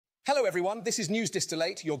Hello everyone, this is News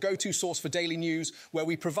Distillate, your go-to source for daily news, where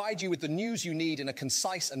we provide you with the news you need in a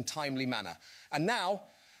concise and timely manner. And now,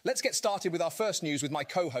 let's get started with our first news with my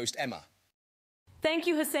co-host, Emma. Thank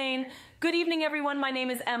you, Hussein. Good evening, everyone. My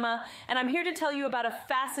name is Emma, and I'm here to tell you about a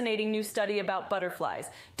fascinating new study about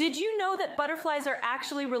butterflies. Did you know that butterflies are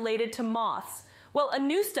actually related to moths? Well, a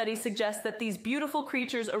new study suggests that these beautiful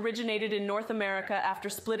creatures originated in North America after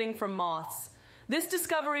splitting from moths. This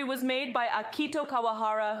discovery was made by Akito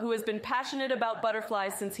Kawahara, who has been passionate about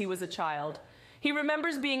butterflies since he was a child. He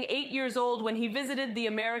remembers being 8 years old when he visited the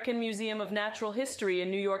American Museum of Natural History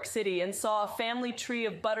in New York City and saw a family tree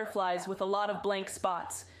of butterflies with a lot of blank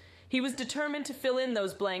spots. He was determined to fill in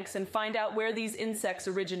those blanks and find out where these insects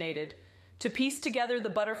originated. To piece together the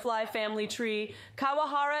butterfly family tree,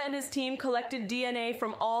 Kawahara and his team collected DNA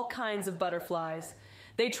from all kinds of butterflies.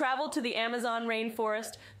 They traveled to the Amazon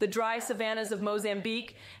rainforest, the dry savannas of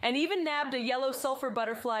Mozambique, and even nabbed a yellow sulfur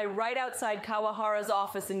butterfly right outside Kawahara's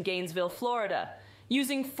office in Gainesville, Florida.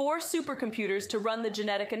 Using 4 supercomputers to run the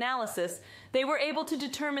genetic analysis, they were able to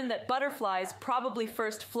determine that butterflies probably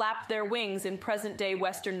first flapped their wings in present-day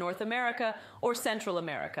Western North America or Central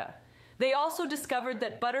America. They also discovered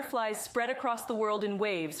that butterflies spread across the world in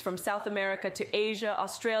waves from South America to Asia,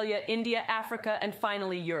 Australia, India, Africa, and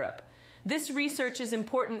finally Europe. This research is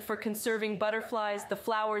important for conserving butterflies, the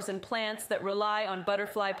flowers and plants that rely on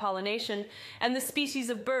butterfly pollination, and the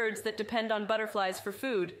species of birds that depend on butterflies for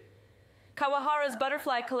food. Kawahara's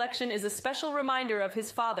butterfly collection is a special reminder of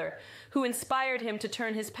his father, who inspired him to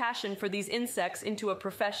turn his passion for these insects into a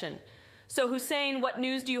profession. So, Hussein, what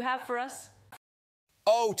news do you have for us?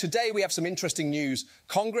 Oh, today we have some interesting news.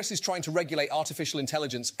 Congress is trying to regulate artificial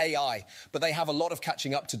intelligence, AI, but they have a lot of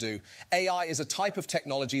catching up to do. AI is a type of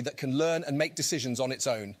technology that can learn and make decisions on its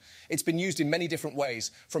own. It's been used in many different ways,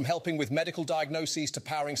 from helping with medical diagnoses to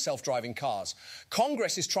powering self-driving cars.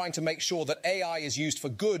 Congress is trying to make sure that AI is used for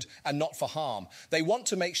good and not for harm. They want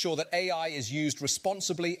to make sure that AI is used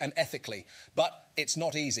responsibly and ethically, but it's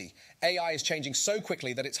not easy. AI is changing so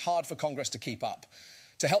quickly that it's hard for Congress to keep up.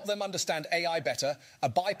 To help them understand AI better, a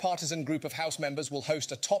bipartisan group of House members will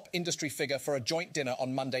host a top industry figure for a joint dinner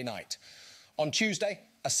on Monday night. On Tuesday,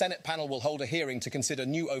 a Senate panel will hold a hearing to consider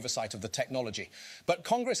new oversight of the technology. But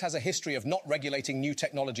Congress has a history of not regulating new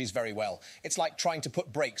technologies very well. It's like trying to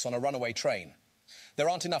put brakes on a runaway train. There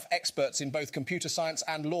aren't enough experts in both computer science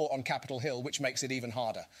and law on Capitol Hill, which makes it even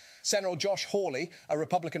harder. Senator Josh Hawley, a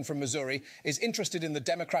Republican from Missouri, is interested in the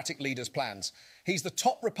Democratic leader's plans. He's the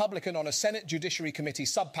top Republican on a Senate Judiciary Committee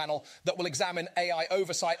subpanel that will examine AI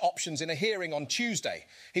oversight options in a hearing on Tuesday.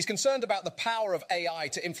 He's concerned about the power of AI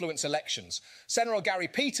to influence elections. Senator Gary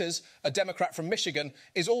Peters, a Democrat from Michigan,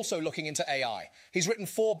 is also looking into AI. He's written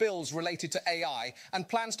 4 bills related to AI and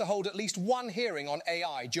plans to hold at least 1 hearing on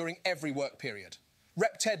AI during every work period.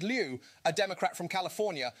 Rep. Ted Lieu, a Democrat from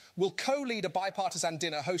California, will co-lead a bipartisan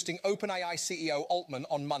dinner hosting OpenAI CEO Altman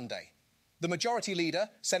on Monday. The majority leader,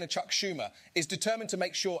 Senator Chuck Schumer, is determined to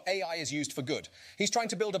make sure AI is used for good. He's trying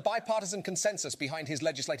to build a bipartisan consensus behind his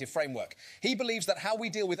legislative framework. He believes that how we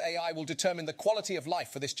deal with AI will determine the quality of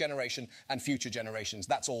life for this generation and future generations.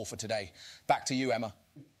 That's all for today. Back to you, Emma.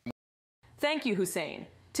 Thank you, Hussein.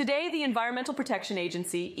 Today, the Environmental Protection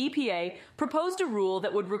Agency, EPA, proposed a rule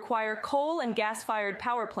that would require coal and gas-fired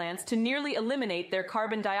power plants to nearly eliminate their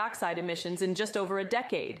carbon dioxide emissions in just over a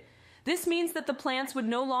decade. This means that the plants would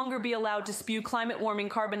no longer be allowed to spew climate-warming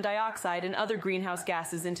carbon dioxide and other greenhouse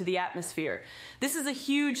gases into the atmosphere. This is a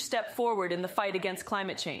huge step forward in the fight against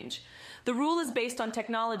climate change. The rule is based on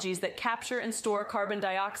technologies that capture and store carbon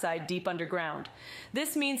dioxide deep underground.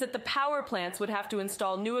 This means that the power plants would have to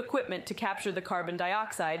install new equipment to capture the carbon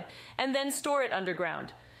dioxide and then store it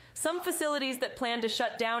underground. Some facilities that plan to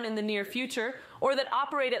shut down in the near future or that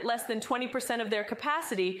operate at less than 20% of their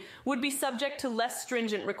capacity would be subject to less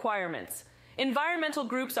stringent requirements. Environmental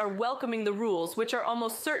groups are welcoming the rules, which are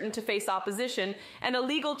almost certain to face opposition and a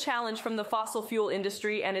legal challenge from the fossil fuel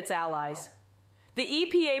industry and its allies. The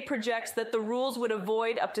EPA projects that the rules would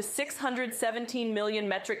avoid up to 617 million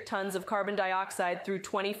metric tons of carbon dioxide through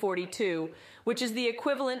 2042, which is the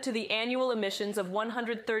equivalent to the annual emissions of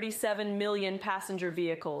 137 million passenger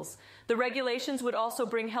vehicles. The regulations would also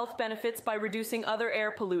bring health benefits by reducing other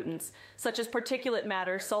air pollutants, such as particulate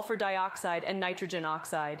matter, sulfur dioxide, and nitrogen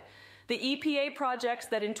oxide. The EPA projects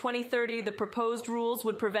that in 2030 the proposed rules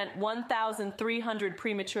would prevent 1,300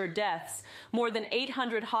 premature deaths, more than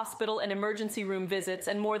 800 hospital and emergency room visits,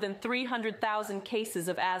 and more than 300,000 cases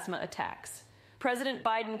of asthma attacks. President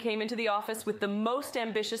Biden came into the office with the most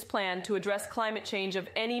ambitious plan to address climate change of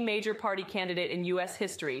any major party candidate in U.S.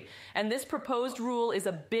 history, and this proposed rule is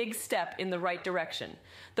a big step in the right direction.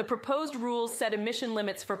 The proposed rules set emission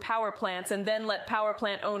limits for power plants and then let power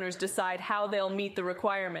plant owners decide how they'll meet the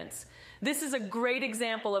requirements. This is a great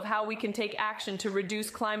example of how we can take action to reduce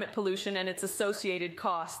climate pollution and its associated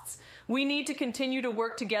costs. We need to continue to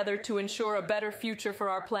work together to ensure a better future for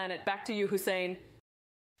our planet. Back to you, Hussein.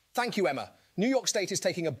 Thank you, Emma. New York State is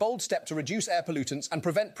taking a bold step to reduce air pollutants and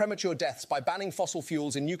prevent premature deaths by banning fossil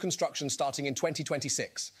fuels in new construction starting in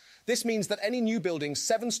 2026. This means that any new buildings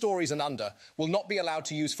 7 stories and under will not be allowed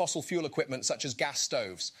to use fossil fuel equipment such as gas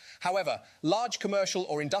stoves. However, large commercial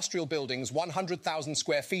or industrial buildings 100,000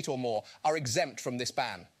 square feet or more are exempt from this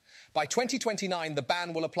ban. By 2029, the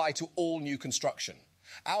ban will apply to all new construction.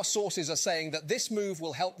 Our sources are saying that this move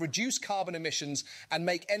will help reduce carbon emissions and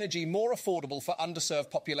make energy more affordable for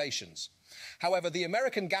underserved populations. However, the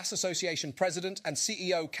American Gas Association president and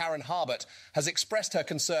CEO Karen Harbert has expressed her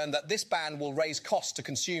concern that this ban will raise costs to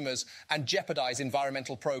consumers and jeopardize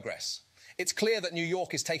environmental progress. It's clear that New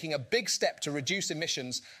York is taking a big step to reduce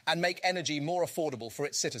emissions and make energy more affordable for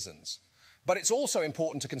its citizens. But it's also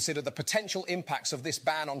important to consider the potential impacts of this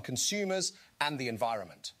ban on consumers and the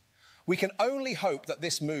environment. We can only hope that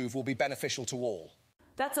this move will be beneficial to all.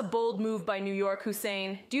 That's a bold move by New York,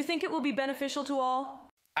 Hussein. Do you think it will be beneficial to all?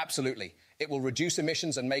 Absolutely. It will reduce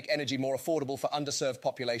emissions and make energy more affordable for underserved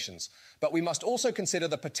populations. But we must also consider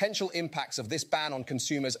the potential impacts of this ban on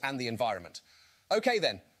consumers and the environment. OK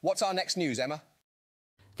then, what's our next news, Emma?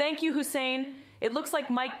 Thank you, Hussein. It looks like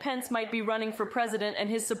Mike Pence might be running for president, and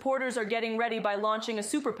his supporters are getting ready by launching a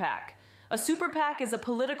super PAC. A super PAC is a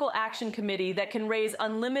political action committee that can raise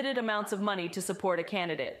unlimited amounts of money to support a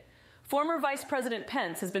candidate. Former Vice President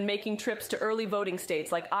Pence has been making trips to early voting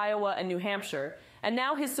states like Iowa and New Hampshire, and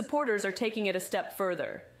now his supporters are taking it a step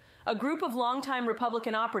further. A group of longtime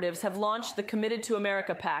Republican operatives have launched the Committed to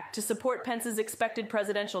America PAC to support Pence's expected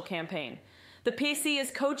presidential campaign. The PC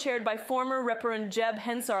is co-chaired by former Reverend Jeb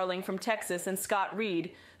Hensarling from Texas and Scott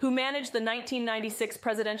Reed, who managed the 1996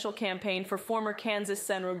 presidential campaign for former Kansas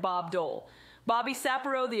Senator Bob Dole. Bobby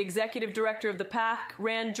Sapiro, the executive director of the PAC,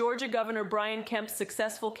 ran Georgia Governor Brian Kemp's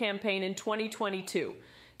successful campaign in 2022.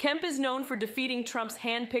 Kemp is known for defeating Trump's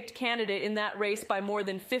hand-picked candidate in that race by more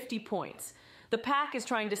than 50 points. The PAC is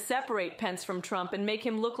trying to separate Pence from Trump and make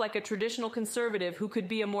him look like a traditional conservative who could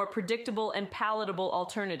be a more predictable and palatable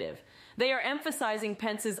alternative. They are emphasizing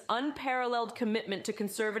Pence's unparalleled commitment to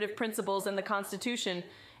conservative principles and the Constitution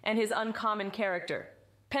and his uncommon character.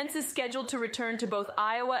 Pence is scheduled to return to both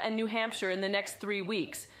Iowa and New Hampshire in the next 3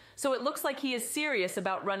 weeks, so it looks like he is serious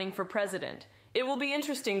about running for president. It will be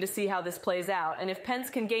interesting to see how this plays out and if Pence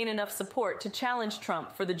can gain enough support to challenge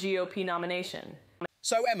Trump for the GOP nomination.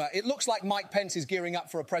 So, Emma, it looks like Mike Pence is gearing up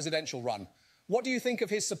for a presidential run. What do you think of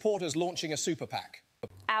his supporters launching a super PAC?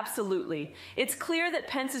 Absolutely. It's clear that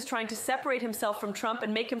Pence is trying to separate himself from Trump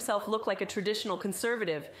and make himself look like a traditional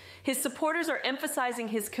conservative. His supporters are emphasizing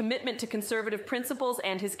his commitment to conservative principles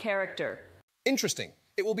and his character. Interesting.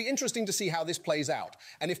 It will be interesting to see how this plays out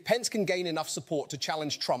and if Pence can gain enough support to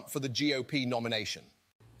challenge Trump for the GOP nomination.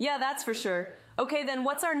 Yeah, that's for sure. Okay, then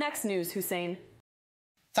what's our next news, Hussein?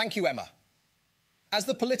 Thank you, Emma. As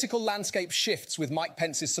the political landscape shifts with Mike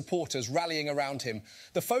Pence's supporters rallying around him,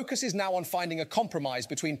 the focus is now on finding a compromise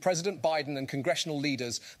between President Biden and congressional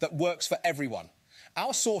leaders that works for everyone.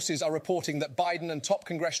 Our sources are reporting that Biden and top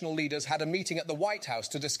congressional leaders had a meeting at the White House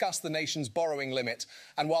to discuss the nation's borrowing limit,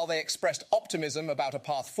 and while they expressed optimism about a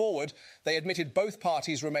path forward, they admitted both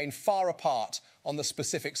parties remain far apart on the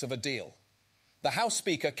specifics of a deal. The House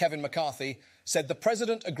Speaker, Kevin McCarthy, said the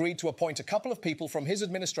president agreed to appoint a couple of people from his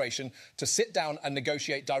administration to sit down and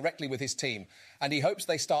negotiate directly with his team, and he hopes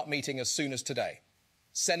they start meeting as soon as today.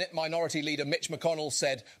 Senate Minority Leader Mitch McConnell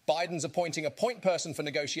said Biden's appointing a point person for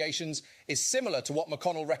negotiations is similar to what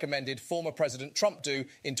McConnell recommended former President Trump do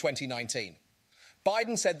in 2019.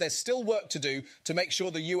 Biden said there's still work to do to make sure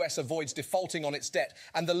the US avoids defaulting on its debt,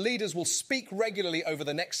 and the leaders will speak regularly over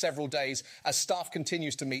the next several days as staff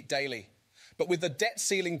continues to meet daily. But with the debt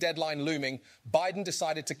ceiling deadline looming, Biden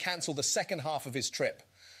decided to cancel the second half of his trip.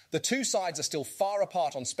 The two sides are still far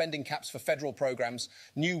apart on spending caps for federal programs,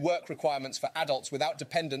 new work requirements for adults without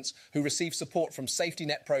dependents who receive support from safety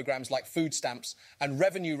net programs like food stamps, and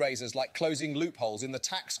revenue raisers like closing loopholes in the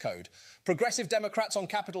tax code. Progressive Democrats on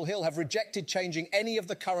Capitol Hill have rejected changing any of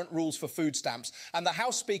the current rules for food stamps, and the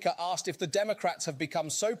House Speaker asked if the Democrats have become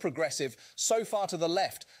so progressive, so far to the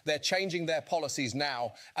left, they're changing their policies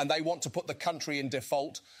now, and they want to put the country in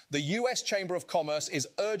default. The US Chamber of Commerce is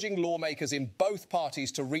urging lawmakers in both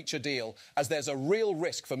parties to reach reach a deal, as there's a real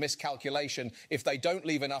risk for miscalculation if they don't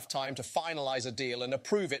leave enough time to finalise a deal and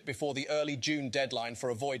approve it before the early June deadline for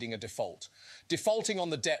avoiding a default. Defaulting on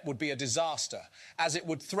the debt would be a disaster, as it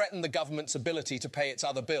would threaten the government's ability to pay its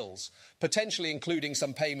other bills, potentially including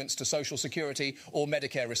some payments to Social Security or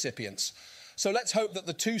Medicare recipients. So let's hope that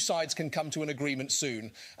the two sides can come to an agreement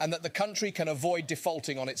soon and that the country can avoid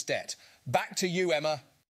defaulting on its debt. Back to you, Emma.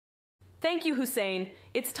 Thank you, Hussein.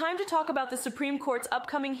 It's time to talk about the Supreme Court's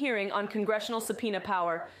upcoming hearing on congressional subpoena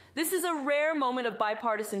power. This is a rare moment of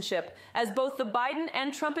bipartisanship, as both the Biden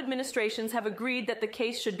and Trump administrations have agreed that the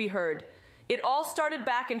case should be heard. It all started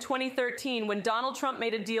back in 2013 when Donald Trump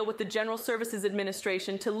made a deal with the General Services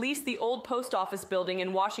Administration to lease the old post office building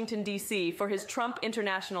in Washington, D.C. for his Trump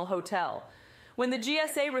International Hotel. When the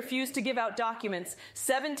GSA refused to give out documents,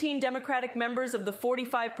 17 Democratic members of the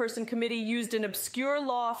 45-person committee used an obscure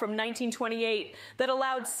law from 1928 that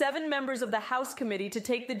allowed 7 members of the House committee to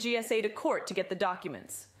take the GSA to court to get the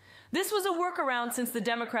documents. This was a workaround since the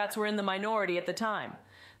Democrats were in the minority at the time.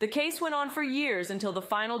 The case went on for years until the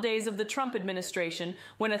final days of the Trump administration,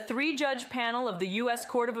 when a 3-judge panel of the U.S.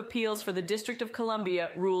 Court of Appeals for the District of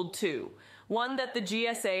Columbia ruled 2-1 that the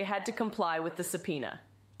GSA had to comply with the subpoena.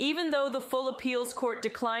 Even though the full appeals court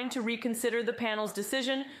declined to reconsider the panel's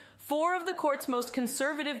decision, 4 of the court's most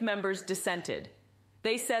conservative members dissented.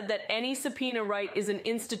 They said that any subpoena right is an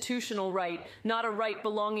institutional right, not a right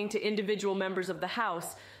belonging to individual members of the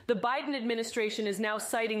House. The Biden administration is now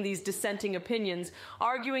citing these dissenting opinions,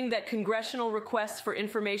 arguing that congressional requests for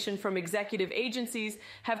information from executive agencies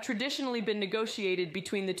have traditionally been negotiated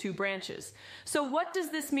between the two branches. So what does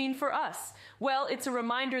this mean for us? Well, it's a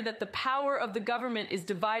reminder that the power of the government is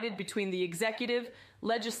divided between the executive,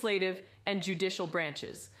 legislative, and judicial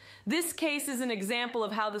branches. This case is an example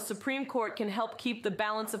of how the Supreme Court can help keep the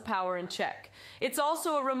balance of power in check. It's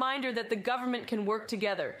also a reminder that the government can work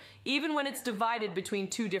together, even when it's divided between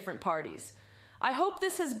two different parties. I hope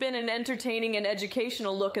this has been an entertaining and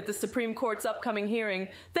educational look at the Supreme Court's upcoming hearing.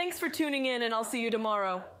 Thanks for tuning in, and I'll see you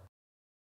tomorrow.